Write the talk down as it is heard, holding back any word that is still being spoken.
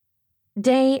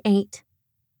Day 8.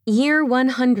 Year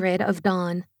 100 of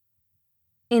dawn.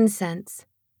 Incense.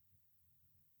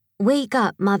 Wake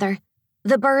up, Mother.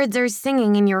 The birds are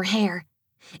singing in your hair.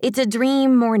 It's a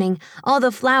dream morning. All the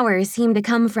flowers seem to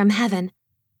come from heaven.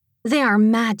 They are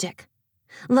magic.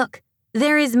 Look,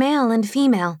 there is male and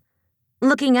female,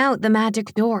 looking out the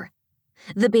magic door.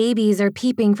 The babies are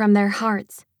peeping from their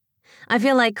hearts. I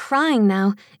feel like crying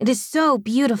now. It is so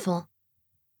beautiful.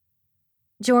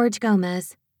 George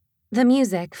Gomez. The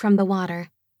music from the water.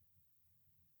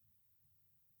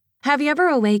 Have you ever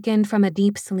awakened from a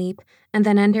deep sleep and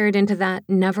then entered into that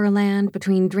neverland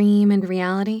between dream and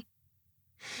reality?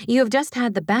 You have just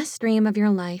had the best dream of your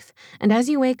life, and as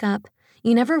you wake up,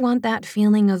 you never want that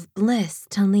feeling of bliss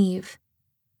to leave.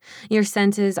 Your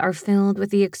senses are filled with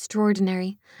the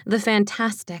extraordinary, the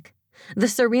fantastic, the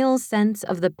surreal sense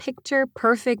of the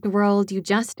picture-perfect world you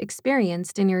just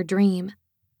experienced in your dream.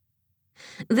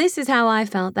 This is how I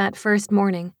felt that first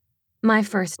morning, my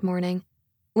first morning,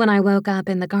 when I woke up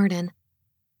in the garden.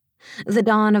 The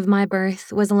dawn of my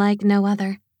birth was like no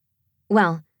other.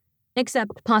 Well,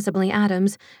 except possibly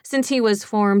Adam's, since he was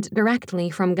formed directly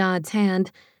from God's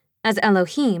hand, as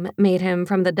Elohim made him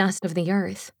from the dust of the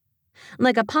earth,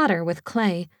 like a potter with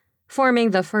clay,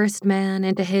 forming the first man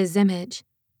into his image.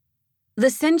 The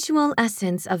sensual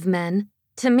essence of men,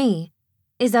 to me,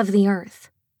 is of the earth,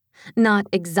 not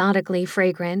exotically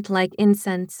fragrant like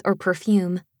incense or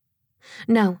perfume.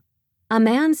 No, a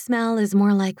man's smell is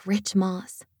more like rich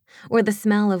moss, or the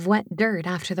smell of wet dirt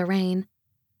after the rain,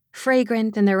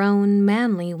 fragrant in their own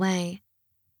manly way.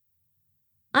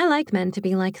 I like men to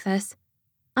be like this.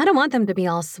 I don't want them to be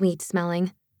all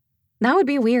sweet-smelling. That would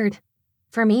be weird.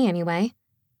 For me, anyway.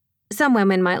 Some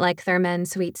women might like their men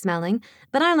sweet-smelling,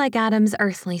 but I like Adam's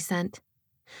earthly scent.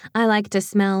 I like to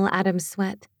smell Adam's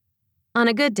sweat. On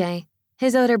a good day,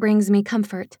 his odor brings me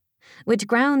comfort, which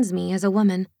grounds me as a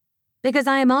woman, because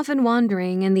I am often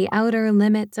wandering in the outer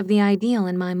limits of the ideal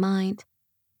in my mind.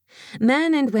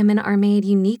 Men and women are made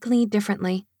uniquely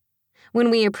differently.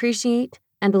 When we appreciate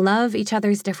and love each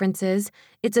other's differences,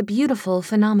 it's a beautiful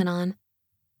phenomenon.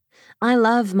 I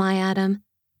love my Adam.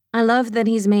 I love that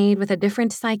he's made with a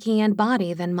different psyche and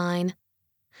body than mine.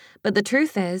 But the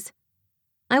truth is,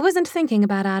 I wasn't thinking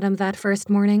about Adam that first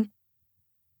morning.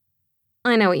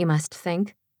 I know what you must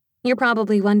think. You're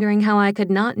probably wondering how I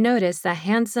could not notice a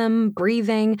handsome,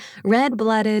 breathing,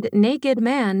 red-blooded, naked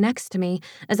man next to me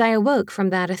as I awoke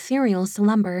from that ethereal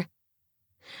slumber.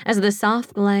 As the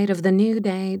soft light of the new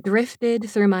day drifted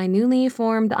through my newly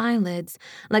formed eyelids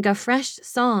like a fresh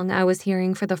song I was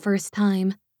hearing for the first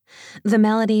time, the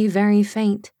melody very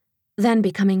faint, then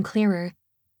becoming clearer.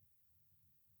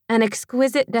 An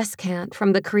exquisite descant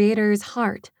from the Creator's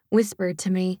heart whispered to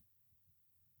me,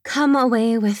 "Come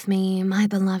away with me, my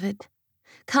beloved.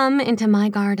 Come into my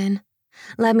garden.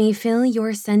 Let me fill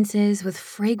your senses with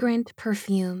fragrant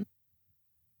perfume."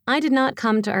 I did not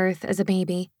come to earth as a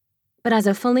baby, but as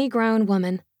a fully grown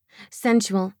woman,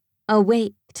 sensual,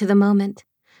 awake to the moment,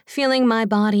 feeling my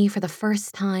body for the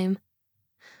first time.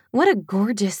 What a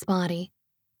gorgeous body.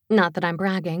 Not that I'm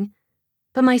bragging,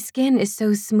 but my skin is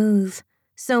so smooth,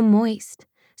 so moist,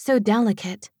 so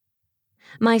delicate.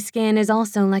 My skin is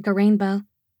also like a rainbow.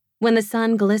 When the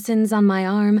sun glistens on my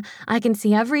arm, I can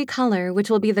see every color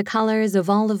which will be the colors of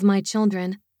all of my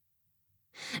children.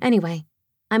 Anyway,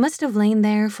 I must have lain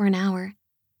there for an hour.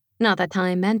 Not that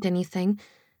time meant anything,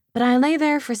 but I lay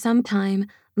there for some time,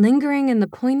 lingering in the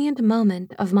poignant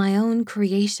moment of my own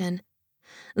creation,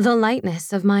 the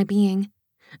lightness of my being,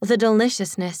 the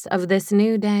deliciousness of this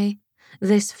new day,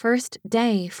 this first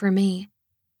day for me.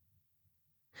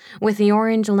 With the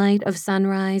orange light of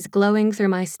sunrise glowing through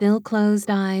my still-closed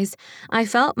eyes, I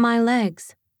felt my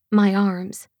legs, my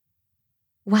arms.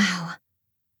 Wow,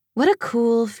 what a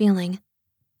cool feeling.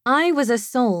 I was a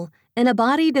soul in a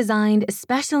body designed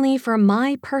especially for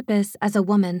my purpose as a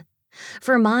woman,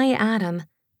 for my Adam,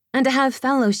 and to have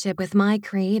fellowship with my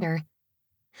Creator.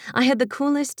 I had the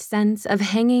coolest sense of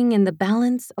hanging in the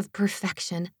balance of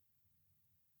perfection.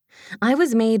 I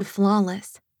was made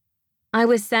flawless. I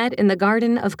was set in the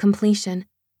garden of completion.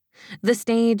 The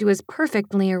stage was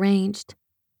perfectly arranged.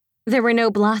 There were no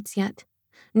blots yet,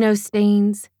 no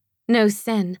stains, no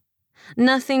sin,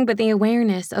 nothing but the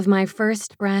awareness of my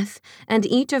first breath and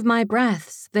each of my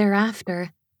breaths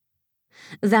thereafter.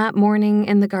 That morning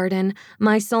in the garden,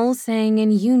 my soul sang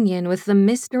in union with the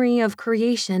mystery of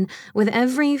creation with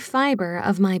every fiber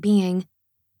of my being.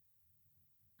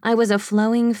 I was a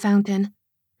flowing fountain.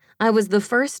 I was the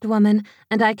first woman,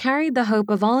 and I carried the hope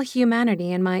of all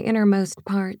humanity in my innermost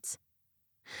parts.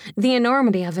 The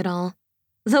enormity of it all,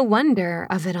 the wonder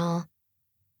of it all.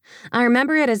 I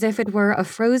remember it as if it were a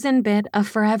frozen bit of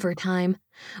forever time,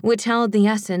 which held the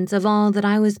essence of all that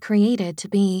I was created to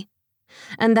be.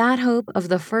 And that hope of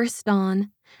the first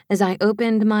dawn, as I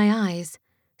opened my eyes,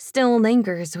 still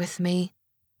lingers with me.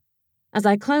 As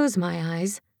I close my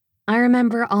eyes, I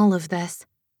remember all of this,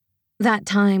 that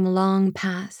time long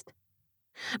past.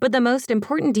 But the most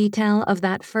important detail of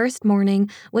that first morning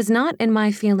was not in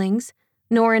my feelings,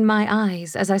 nor in my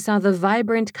eyes as I saw the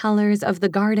vibrant colors of the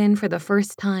garden for the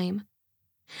first time.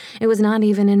 It was not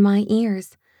even in my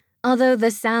ears, although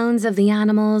the sounds of the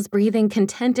animals breathing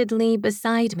contentedly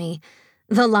beside me,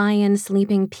 the lion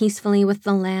sleeping peacefully with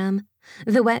the lamb,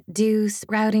 the wet dew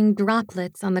sprouting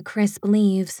droplets on the crisp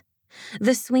leaves,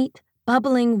 the sweet,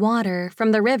 bubbling water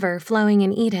from the river flowing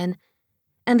in Eden,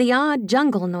 and the odd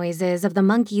jungle noises of the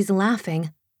monkeys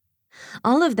laughing.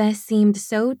 All of this seemed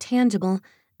so tangible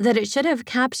that it should have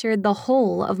captured the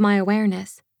whole of my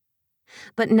awareness.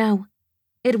 But no,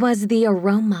 it was the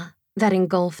aroma that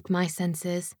engulfed my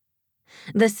senses,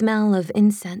 the smell of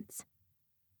incense.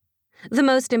 The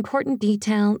most important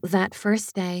detail that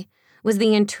first day was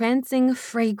the entrancing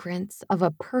fragrance of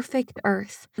a perfect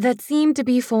earth that seemed to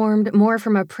be formed more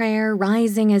from a prayer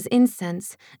rising as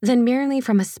incense than merely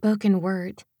from a spoken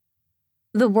word.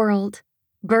 The world,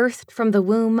 birthed from the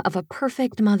womb of a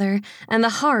perfect mother and the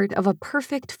heart of a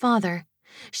perfect father,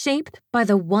 shaped by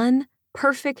the one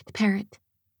perfect parent,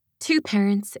 two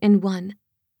parents in one.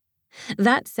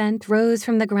 That scent rose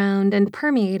from the ground and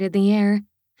permeated the air.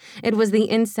 It was the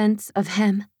incense of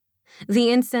him,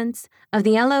 the incense of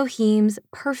the Elohim's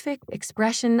perfect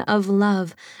expression of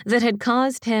love that had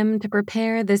caused him to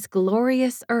prepare this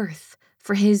glorious earth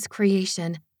for his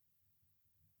creation.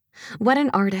 What an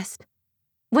artist!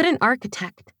 What an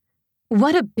architect!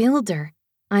 What a builder,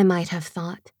 I might have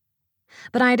thought.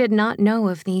 But I did not know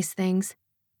of these things.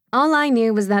 All I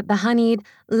knew was that the honeyed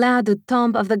la du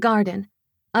tombe of the garden,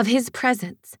 of his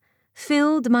presence,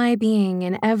 filled my being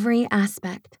in every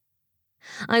aspect.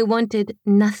 I wanted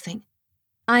nothing.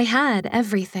 I had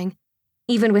everything,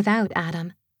 even without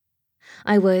Adam.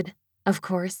 I would, of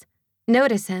course,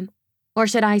 notice him, or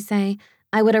should I say,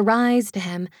 I would arise to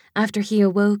him after he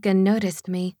awoke and noticed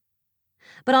me.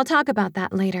 But I'll talk about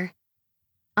that later.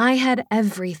 I had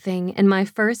everything in my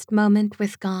first moment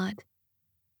with God.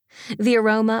 The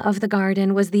aroma of the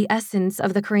garden was the essence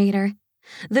of the Creator,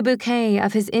 the bouquet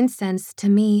of his incense to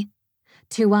me,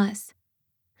 to us.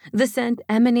 The scent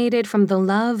emanated from the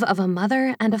love of a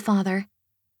mother and a father.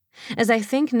 As I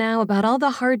think now about all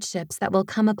the hardships that will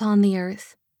come upon the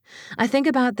earth, I think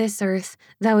about this earth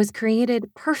that was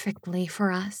created perfectly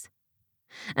for us.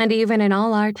 And even in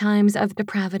all our times of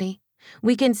depravity,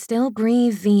 we can still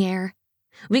breathe the air.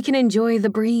 We can enjoy the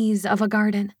breeze of a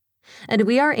garden, and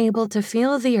we are able to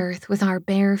feel the earth with our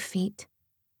bare feet.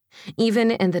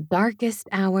 Even in the darkest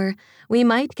hour, we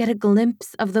might get a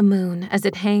glimpse of the moon as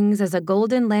it hangs as a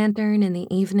golden lantern in the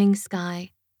evening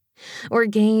sky, or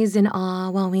gaze in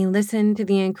awe while we listen to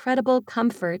the incredible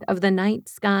comfort of the night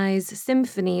sky's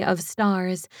symphony of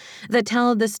stars that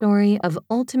tell the story of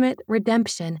ultimate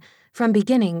redemption from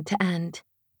beginning to end.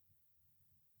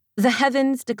 The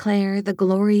heavens declare the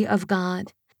glory of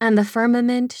God, and the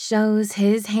firmament shows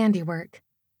his handiwork.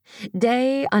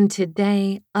 Day unto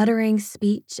day uttering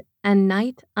speech, and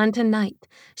night unto night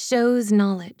shows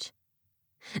knowledge.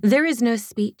 There is no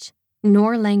speech,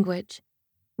 nor language,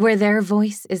 where their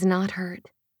voice is not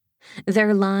heard.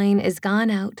 Their line is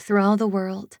gone out through all the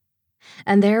world,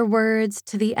 and their words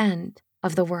to the end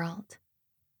of the world.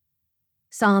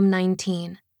 Psalm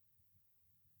 19.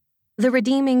 The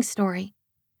redeeming story,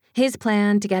 his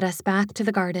plan to get us back to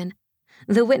the garden,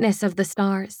 the witness of the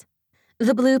stars,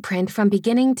 the blueprint from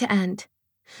beginning to end.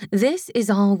 This is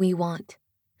all we want.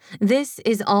 This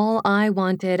is all I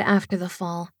wanted after the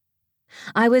fall.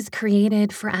 I was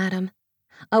created for Adam.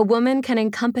 A woman can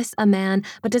encompass a man,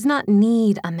 but does not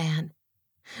need a man.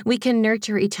 We can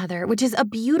nurture each other, which is a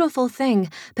beautiful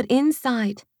thing, but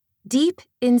inside, deep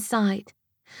inside,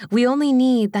 we only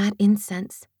need that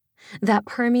incense, that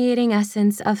permeating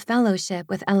essence of fellowship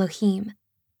with Elohim.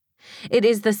 It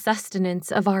is the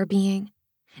sustenance of our being.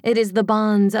 It is the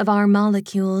bonds of our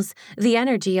molecules, the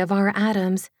energy of our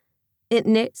atoms. It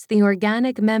knits the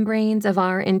organic membranes of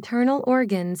our internal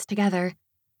organs together.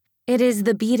 It is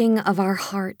the beating of our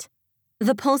heart,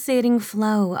 the pulsating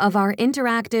flow of our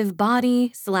interactive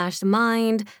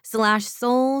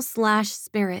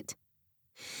body/mind/soul/spirit.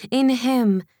 In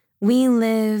him, we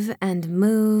live and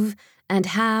move and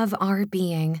have our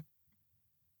being.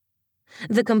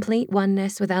 The complete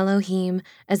oneness with Elohim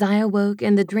as I awoke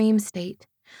in the dream state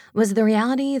was the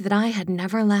reality that I had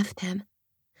never left him,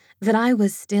 that I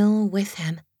was still with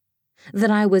him,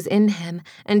 that I was in him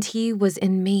and he was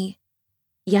in me,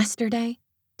 yesterday,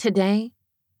 today,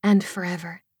 and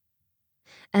forever.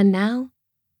 And now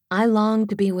I long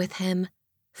to be with him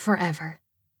forever.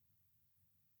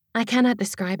 I cannot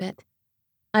describe it.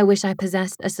 I wish I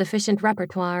possessed a sufficient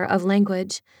repertoire of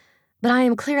language, but I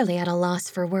am clearly at a loss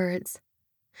for words.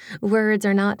 Words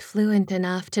are not fluent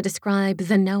enough to describe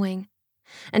the knowing,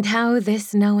 and how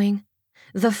this knowing,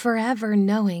 the forever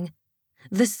knowing,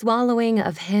 the swallowing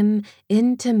of him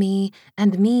into me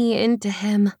and me into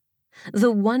him,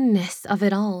 the oneness of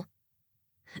it all.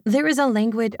 There is a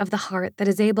language of the heart that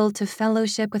is able to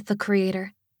fellowship with the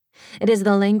Creator. It is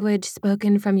the language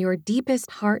spoken from your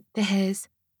deepest heart to his.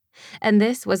 And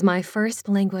this was my first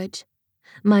language,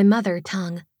 my mother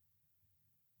tongue.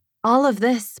 All of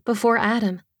this before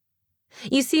Adam.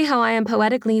 You see how I am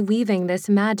poetically weaving this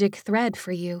magic thread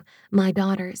for you, my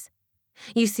daughters.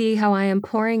 You see how I am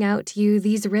pouring out to you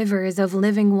these rivers of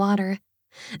living water,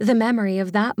 the memory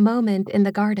of that moment in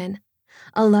the garden,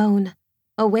 alone,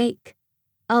 awake,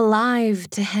 alive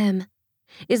to him,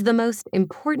 is the most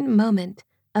important moment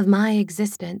of my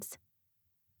existence.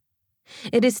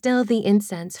 It is still the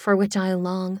incense for which I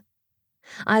long.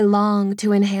 I long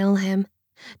to inhale him,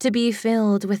 to be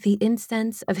filled with the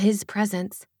incense of his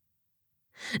presence.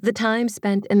 The time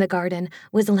spent in the garden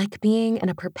was like being in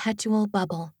a perpetual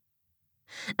bubble.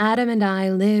 Adam and I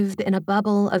lived in a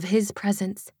bubble of his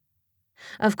presence.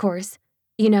 Of course,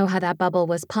 you know how that bubble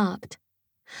was popped.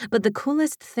 But the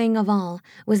coolest thing of all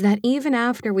was that even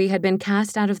after we had been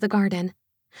cast out of the garden,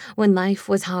 when life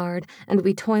was hard and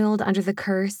we toiled under the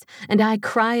curse and I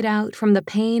cried out from the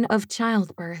pain of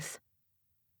childbirth,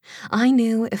 I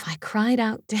knew if I cried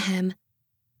out to him,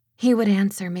 he would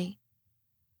answer me.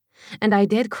 And I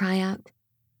did cry out,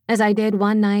 as I did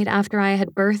one night after I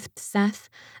had birthed Seth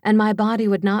and my body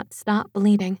would not stop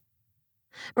bleeding.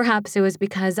 Perhaps it was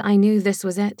because I knew this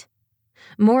was it.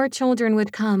 More children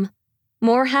would come,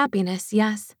 more happiness,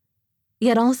 yes,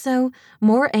 yet also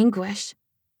more anguish,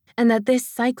 and that this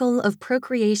cycle of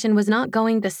procreation was not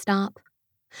going to stop,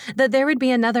 that there would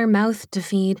be another mouth to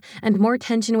feed and more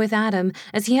tension with Adam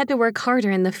as he had to work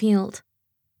harder in the field.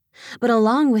 But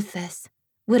along with this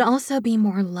would also be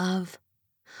more love,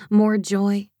 more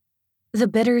joy, the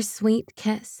bittersweet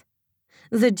kiss,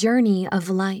 the journey of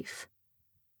life.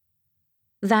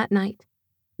 That night,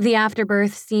 the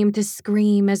afterbirth seemed to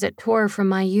scream as it tore from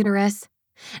my uterus.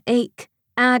 Ache,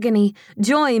 agony,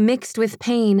 joy mixed with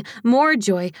pain, more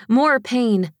joy, more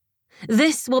pain.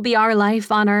 This will be our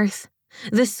life on earth.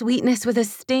 The sweetness with a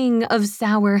sting of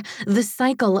sour, the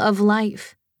cycle of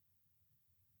life.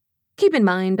 Keep in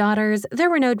mind, daughters, there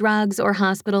were no drugs or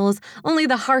hospitals, only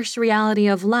the harsh reality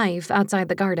of life outside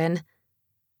the garden.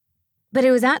 But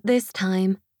it was at this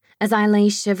time, as I lay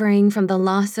shivering from the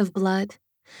loss of blood,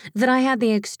 that I had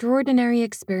the extraordinary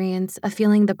experience of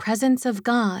feeling the presence of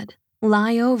God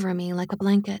lie over me like a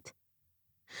blanket.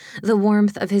 The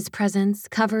warmth of his presence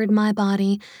covered my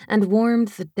body and warmed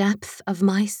the depth of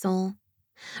my soul,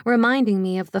 reminding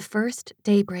me of the first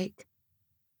daybreak.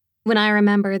 When I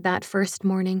remembered that first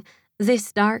morning,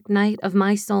 this dark night of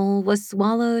my soul was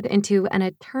swallowed into an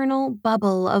eternal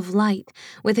bubble of light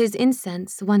with his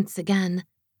incense once again.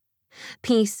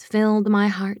 Peace filled my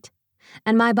heart,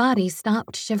 and my body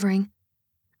stopped shivering.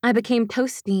 I became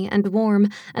toasty and warm,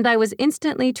 and I was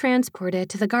instantly transported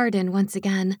to the garden once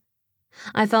again.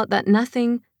 I felt that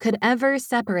nothing could ever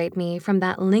separate me from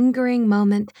that lingering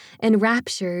moment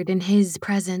enraptured in his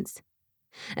presence,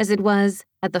 as it was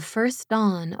at the first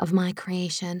dawn of my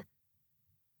creation.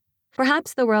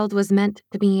 Perhaps the world was meant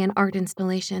to be an art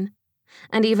installation,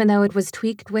 and even though it was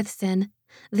tweaked with sin,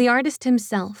 the artist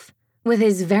himself, with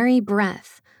his very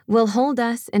breath, will hold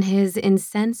us in his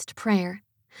incensed prayer,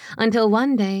 until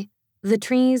one day the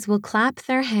trees will clap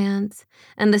their hands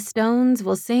and the stones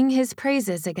will sing his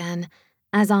praises again,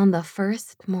 as on the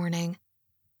first morning.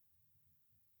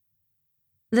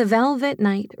 The velvet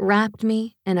night wrapped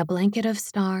me in a blanket of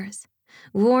stars,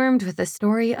 warmed with the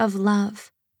story of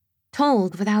love,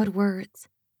 told without words,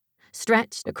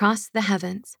 stretched across the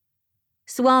heavens,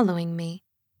 swallowing me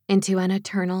into an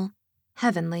eternal,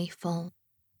 heavenly full.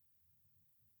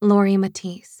 Laurie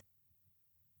Matisse.